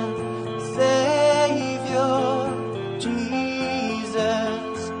Man, Savior,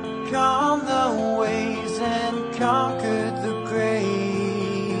 Jesus, calmed the waves and conquered the grave.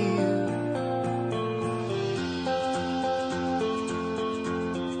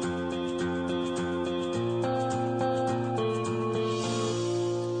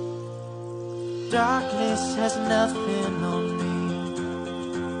 Darkness has nothing on me.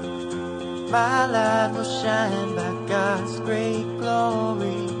 My light will shine by God's great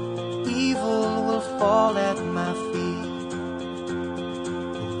glory. Evil will fall at my feet.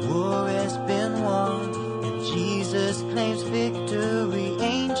 The war has been won, and Jesus claims victory.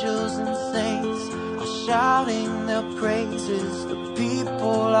 Angels and saints are shouting their praises. The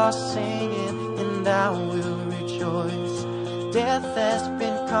people are singing, and I will rejoice. Death has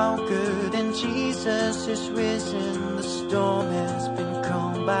been conquered, and Jesus is risen. The storm has been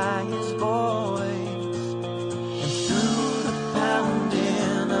calmed by his voice. And through the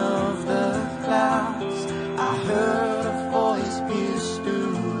pounding of the clouds, I heard a voice pierce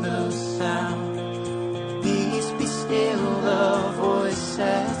through the sound. Peace be still, the voice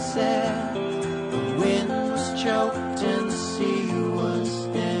had said. The wind was choked and the sea was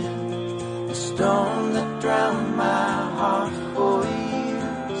dead. The storm that drowned my heart for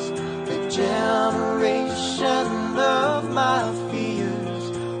years, the generation of my fears,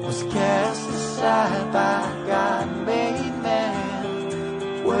 was cast aside by God-made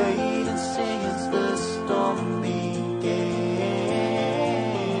man, waiting since the storm began.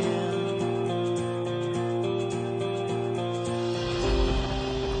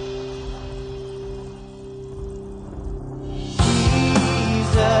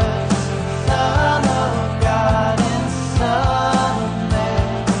 Jesus, Son of God and Son of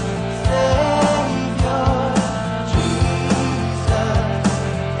Man, Savior, Jesus,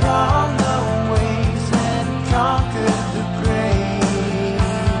 calmed the waves and conquered the grave.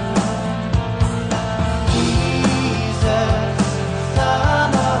 Jesus,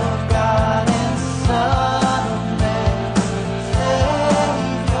 Son of God and Son of Man,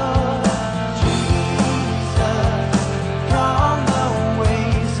 Savior, Jesus, calmed the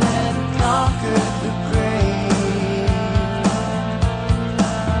waves and conquered the grave.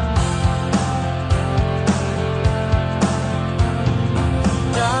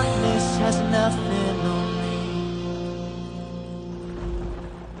 Darkness has nothing on me.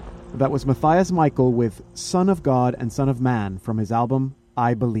 That was Matthias Michael with Son of God and Son of Man from his album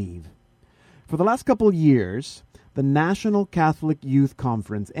I Believe. For the last couple of years, the National Catholic Youth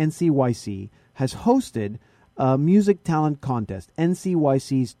Conference, NCYC, has hosted a music talent contest,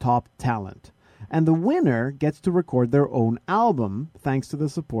 NCYC's Top Talent. And the winner gets to record their own album thanks to the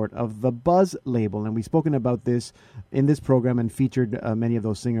support of the Buzz label. And we've spoken about this in this program and featured many of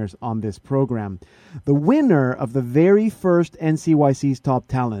those singers on this program. The winner of the very first NCYC's Top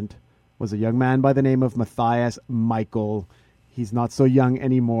Talent was a young man by the name of Matthias Michael. He's not so young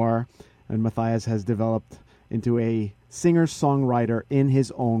anymore, and Matthias has developed into a singer-songwriter in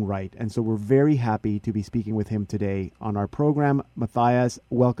his own right. And so we're very happy to be speaking with him today on our program. Matthias,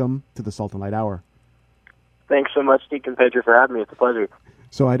 welcome to the Salt and Light Hour. Thanks so much, Deacon Pedro, for having me. It's a pleasure.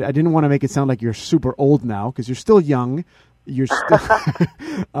 So I didn't want to make it sound like you're super old now, because you're still young. You're still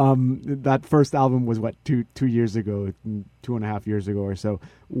that first album was what, two years ago, 2.5 years ago or so.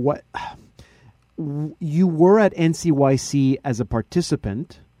 What you were at NCYC as a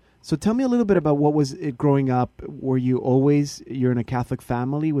participant. So tell me a little bit about what was it growing up. Were you always, you're in a Catholic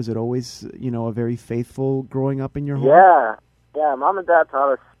family? Was it always, a very faithful growing up in your home? Yeah. Mom and Dad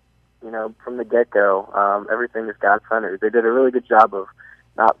taught us, from the get-go, everything is God-centered. They did a really good job of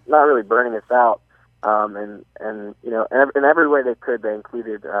not really burning us out. And in every way they could, they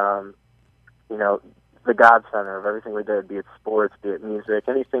included, the God center of everything we did, be it sports, be it music,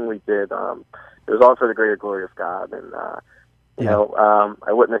 anything we did. It was all for the greater glory of God. And,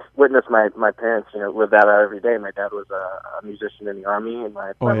 I witnessed my parents, live that out every day. My dad was a musician in the Army, and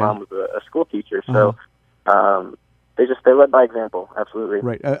my mom was a school teacher. So, they led by example. Absolutely.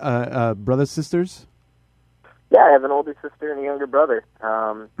 Right. Brothers, sisters? Yeah, I have an older sister and a younger brother.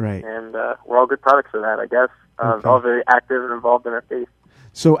 Right. And we're all good products of that, I guess. Okay. All very active and involved in our faith.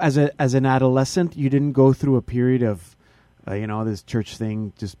 So as an adolescent, you didn't go through a period of, this church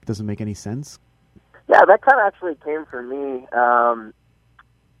thing just doesn't make any sense? Yeah, that kind of actually came for me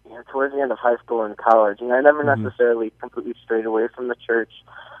towards the end of high school and college. I never necessarily completely strayed away from the church,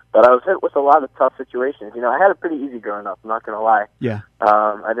 but I was hit with a lot of tough situations. I had it pretty easy growing up, I'm not going to lie. Yeah.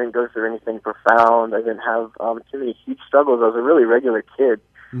 I didn't go through anything profound. I didn't have too many huge struggles. I was a really regular kid.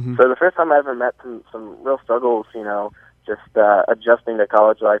 Mm-hmm. So the first time I ever met some real struggles, just adjusting to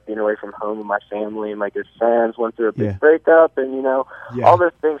college life, being away from home and my family and my good friends, went through a big breakup, and, all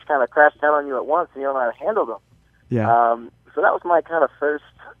those things kind of crashed down on you at once, and you don't know how to handle them. Yeah. So that was my kind of first,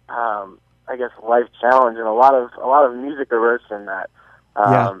 life challenge, and a lot of music arose from that.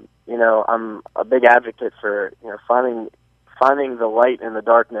 I'm a big advocate for, finding the light in the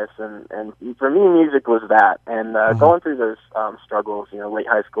darkness, and for me, music was that. And going through those struggles, late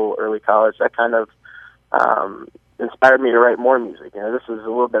high school, early college, that kind of inspired me to write more music. This was a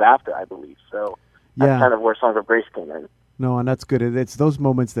little bit after, I believe. So that's kind of where Song of Grace came in. No, and that's good. It's those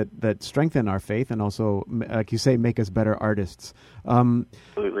moments that strengthen our faith and also, like you say, make us better artists.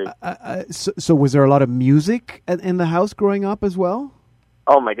 Absolutely. So was there a lot of music in the house growing up as well?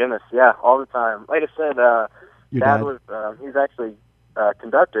 Oh, my goodness, yeah, all the time. Like I said, Dad was, he's actually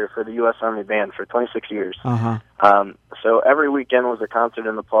conductor for the U.S. Army Band for 26 years. So every weekend was a concert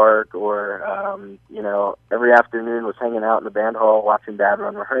in the park, or, every afternoon was hanging out in the band hall watching Dad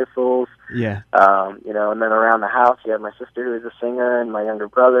run rehearsals. Yeah. And then around the house, you had my sister who was a singer and my younger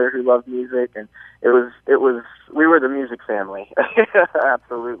brother who loved music, and we were the music family.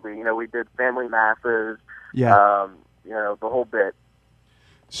 Absolutely. We did family masses. Yeah. The whole bit.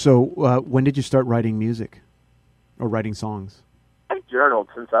 So when did you start writing music or writing songs? I've journaled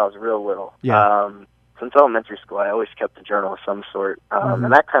since I was real little. Yeah. Since elementary school, I always kept a journal of some sort.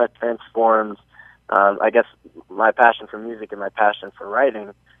 And that kind of transformed, I guess, my passion for music and my passion for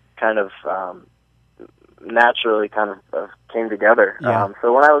writing kind of naturally kind of came together. Yeah.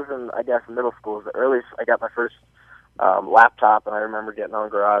 So when I was in, I guess, middle school, was the earliest I got my first laptop, and I remember getting on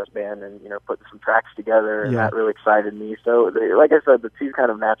GarageBand and, putting some tracks together, and that really excited me. So, like I said, the two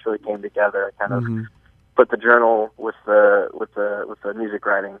kind of naturally came together. I kind of put the journal with the music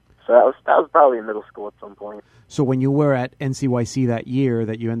writing. So that was probably in middle school at some point. So when you were at NCYC that year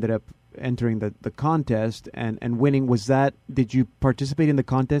that you ended up entering the contest and winning, did you participate in the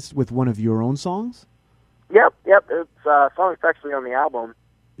contest with one of your own songs? Yep. It's song that's actually on the album.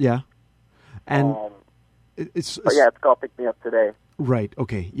 Yeah. And it's called Pick Me Up Today. Right,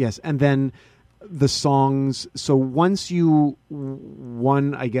 okay, yes. And then the songs, so once you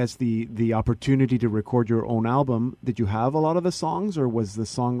won, I guess, the opportunity to record your own album, did you have a lot of the songs, or was the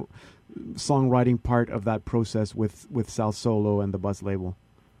songwriting part of that process with Sal Solo and the Buzz label?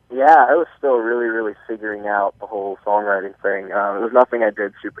 Yeah, I was still really, really figuring out the whole songwriting thing. It was nothing I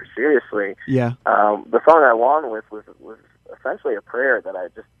did super seriously. Yeah. The song I won with was essentially a prayer that I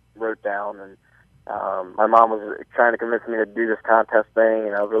just wrote down, and my mom was trying to convince me to do this contest thing,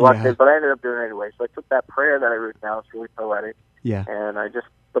 and I was reluctant, but I ended up doing it anyway. So I took that prayer that I wrote down, it's really poetic, and I just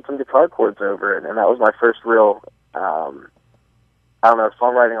put some guitar chords over it, and that was my first real,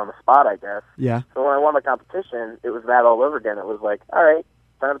 songwriting on the spot, I guess. Yeah. So when I won the competition, it was that all over again. It was like, all right,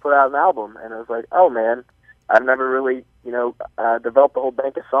 time to put out an album, and it was like, oh man, I've never really, developed a whole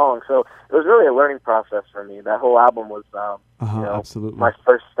bank of songs. So it was really a learning process for me. That whole album was, absolutely, my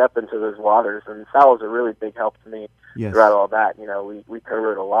first step into those waters. And Sal was a really big help to me throughout all that. We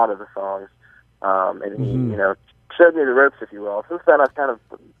co-wrote a lot of the songs, and he, showed me the ropes, if you will. Since then, I've kind of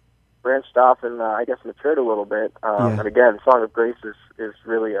branched off and, I guess, matured a Grace And again, Song of Grace is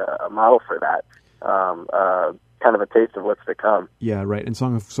really a model for that. Kind of a taste of what's to come. Yeah, right. And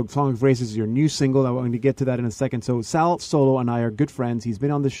Song of Grace is your new single. I'm going to get to that in a second. So Sal Solo and I are good friends. He's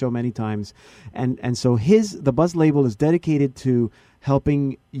been on this show many times. And so the Buzz label is dedicated to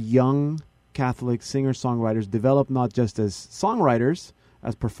helping young Catholic singer-songwriters develop not just as songwriters,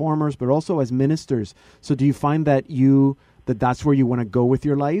 as performers, but also as ministers. So do you find that that's where you want to go with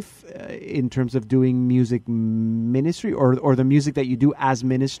your life in terms of doing music ministry or the music that you do as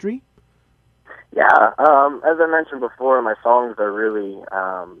ministry? Yeah, as I mentioned before, my songs are really,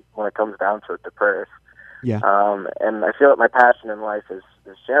 when it comes down to it, the prayers. Yeah. And I feel that my passion in life is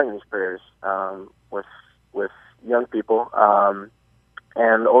sharing these prayers with young people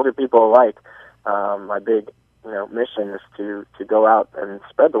and older people alike. My big, mission is to go out and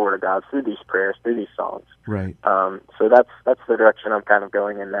spread the word of God through these prayers, through these songs. Right. So that's the direction I'm kind of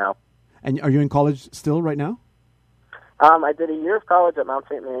going in now. And are you in college still right now? I did a year of college at Mount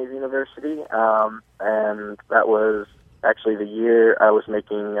St. Mary's University, and that was actually the year I was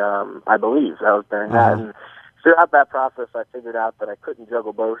making, I believe, I was during that. And throughout that process, I figured out that I couldn't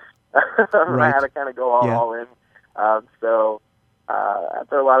juggle both. Right. I had to kind of go all in. So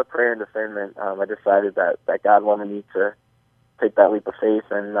after a lot of prayer and discernment, I decided that God wanted me to take that leap of faith,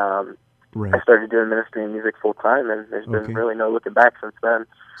 and Right. I started doing ministry and music full time, and there's been really no looking back since then.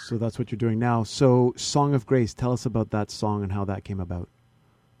 So that's what you're doing now. So Song of Grace, tell us about that song and how that came about.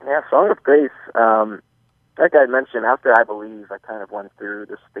 Yeah, Song of Grace, like I mentioned, after I Believe, I kind of went through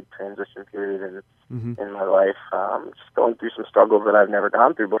this big transition period in my life, just going through some struggles that I've never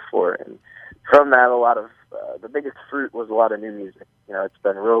gone through before. And from that, a lot of the biggest fruit was a lot of new music. You know, it's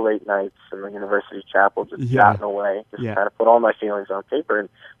been real late nights in the university chapel, just chatting away, just trying to put all my feelings on paper. And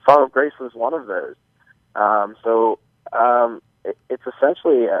Song of Grace was one of those. It's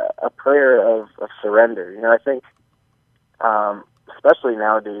essentially a prayer of surrender. You know, I think, especially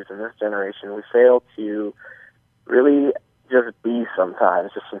nowadays in this generation, we fail to really just be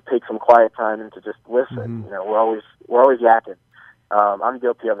sometimes, just to take some quiet time and to just listen. You know, we're always yakking. I'm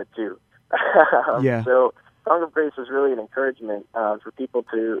guilty of it too. So Song of Grace is really an encouragement for people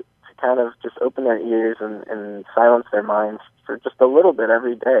to kind of just open their ears and silence their minds for just a little bit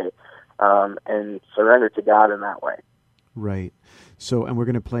every day, and surrender to God in that way. Right. So, and we're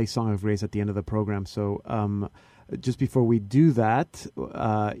going to play Song of Grace at the end of the program. So, just before we do that,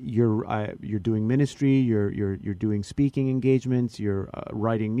 you're doing ministry, you're doing speaking engagements, you're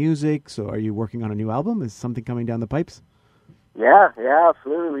writing music. So, are you working on a new album? Is something coming down the pipes? Yeah,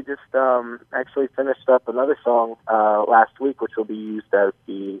 absolutely. We just actually finished up another song last week, which will be used as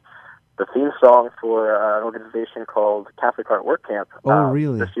the theme song for an organization called Catholic Heart Work Camp. Oh,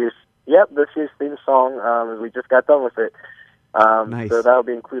 really? This year's theme song. We just got done with it. Nice. So that'll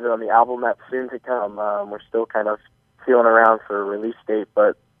be included on the album that's soon to come. We're still kind of feeling around for a release date,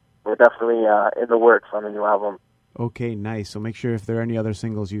 but we're definitely in the works on the new album. Okay, nice. So make sure if there are any other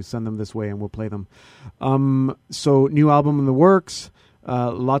singles, you send them this way and we'll play them. So new album in the works,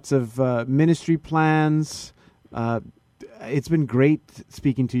 lots of ministry plans. It's been great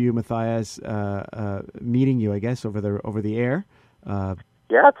speaking to you, Matthias, meeting you, I guess, over the air.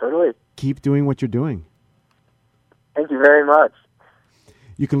 Yeah, totally. Keep doing what you're doing. Thank you very much.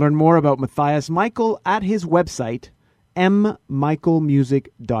 You can learn more about Matthias Michael at his website,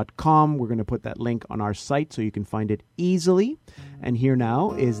 mmichaelmusic.com. We're going to put that link on our site so you can find it easily. And here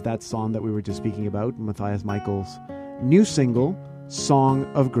now is that song that we were just speaking about, Matthias Michael's new single, Song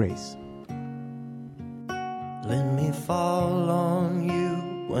of Grace. Let me fall on you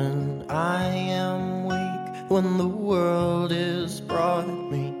when I am weak, when the world has brought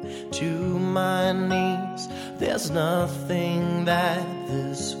me to my knees. There's nothing that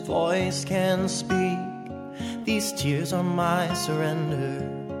this voice can speak. These tears are my surrender.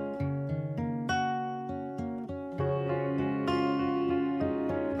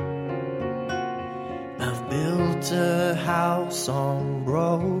 I've built a house on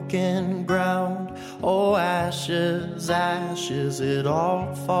broken ground. Oh, ashes, ashes, it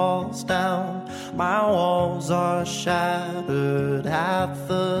all falls down. My walls are shattered at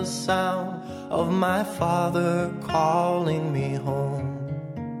the sound of my Father calling me home.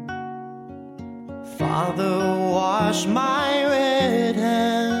 Father, wash my red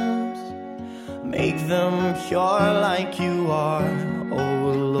hands, make them pure like you are,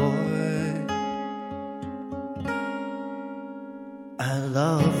 oh Lord. I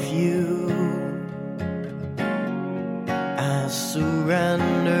love you, I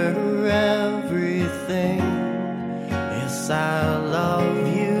surrender everything. Yes, I love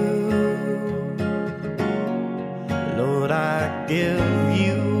you, Lord, I give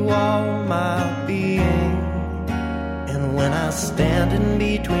you all my being. And when I stand in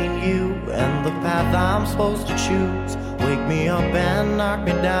between you and the path I'm supposed to choose, wake me up and knock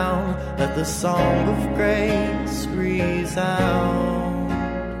me down, let the song of grace resound.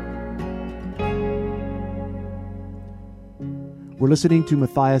 We're listening to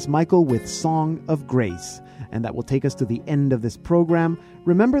Matthias Michael with Song of Grace, and that will take us to the end of this program.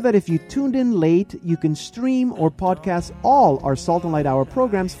 Remember that if you tuned in late, you can stream or podcast all our Salt and Light Hour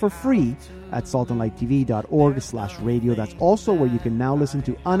programs for free at saltandlighttv.org/radio. That's also where you can now listen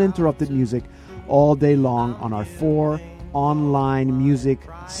to uninterrupted music all day long on our 4 online music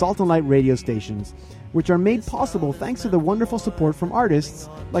Salt and Light radio stations, which are made possible thanks to the wonderful support from artists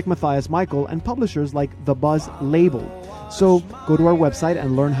like Matthias Michael and publishers like The Buzz Label. So go to our website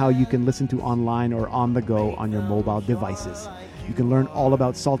and learn how you can listen to online or on the go on your mobile devices. You can learn all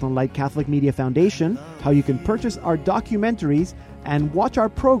about Salt and Light Catholic Media Foundation, how you can purchase our documentaries, and watch our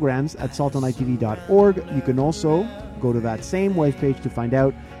programs at saltandlighttv.org. You can also go to that same webpage to find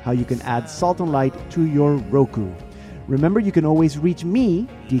out how you can add Salt and Light to your Roku. Remember, you can always reach me,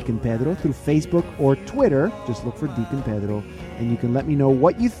 Deacon Pedro, through Facebook or Twitter. Just look for Deacon Pedro, and you can let me know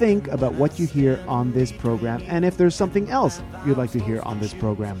what you think about what you hear on this program, and if there's something else you'd like to hear on this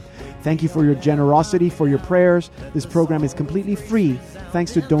program. Thank you for your generosity, for your prayers. This program is completely free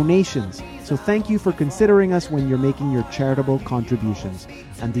thanks to donations. So thank you for considering us when you're making your charitable contributions.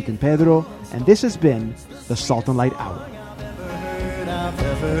 I'm Deacon Pedro, and this has been the Salt and Light Hour.